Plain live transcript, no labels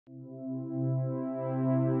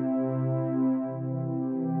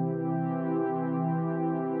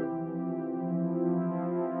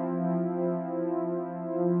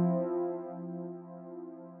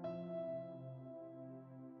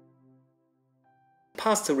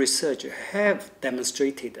past research have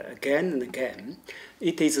demonstrated again and again,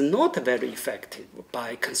 it is not very effective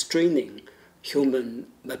by constraining human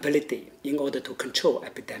mobility in order to control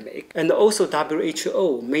epidemic. And also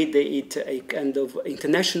WHO made it a kind of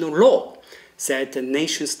international law that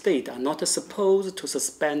nation states are not supposed to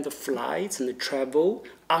suspend flights and travel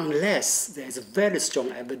unless there is very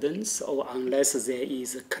strong evidence or unless there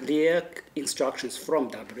is clear instructions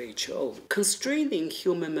from WHO. Constraining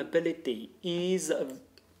human mobility is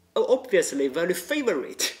obviously very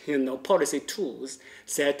favorite, policy tools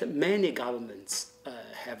that many governments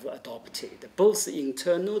have adopted, both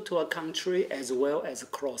internal to a country as well as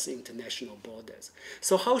across international borders.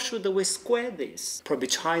 So how should we square this? Probably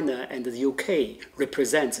China and the UK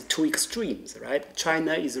represent two extremes, right?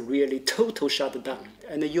 China is really total shutdown,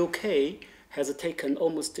 and the UK has taken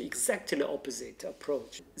almost exactly the opposite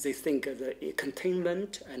approach. They think the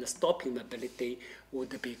containment and stopping mobility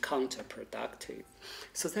would be counterproductive.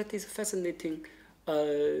 So that is a fascinating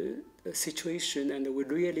situation, and we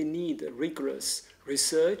really need rigorous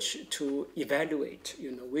research to evaluate,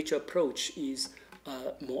 which approach is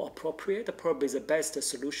more appropriate. Probably the best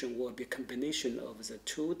solution will be a combination of the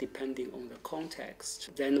two, depending on the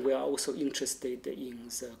context. Then we are also interested in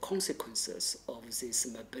the consequences of these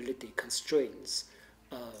mobility constraints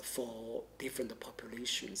for different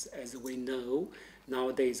populations. As we know,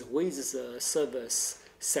 nowadays, with the service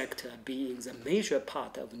sector being the major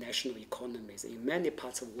part of national economies in many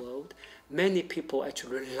parts of the world, many people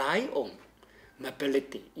actually rely on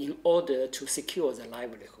mobility in order to secure their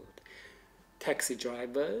livelihood. Taxi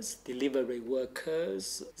drivers, delivery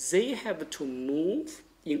workers, they have to move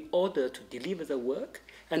in order to deliver the work,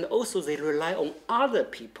 and also they rely on other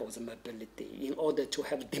people's mobility in order to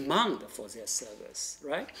have demand for their service,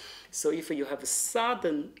 right? So if you have a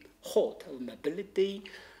sudden halt of mobility,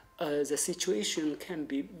 the situation can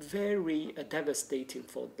be very devastating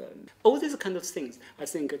for them. All these kind of things, I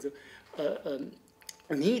think,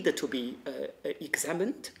 need to be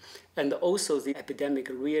examined, and also the epidemic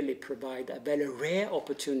really provide very rare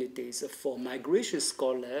opportunities for migration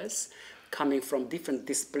scholars coming from different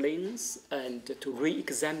disciplines and to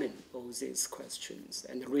re-examine all these questions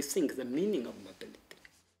and rethink the meaning of mobility.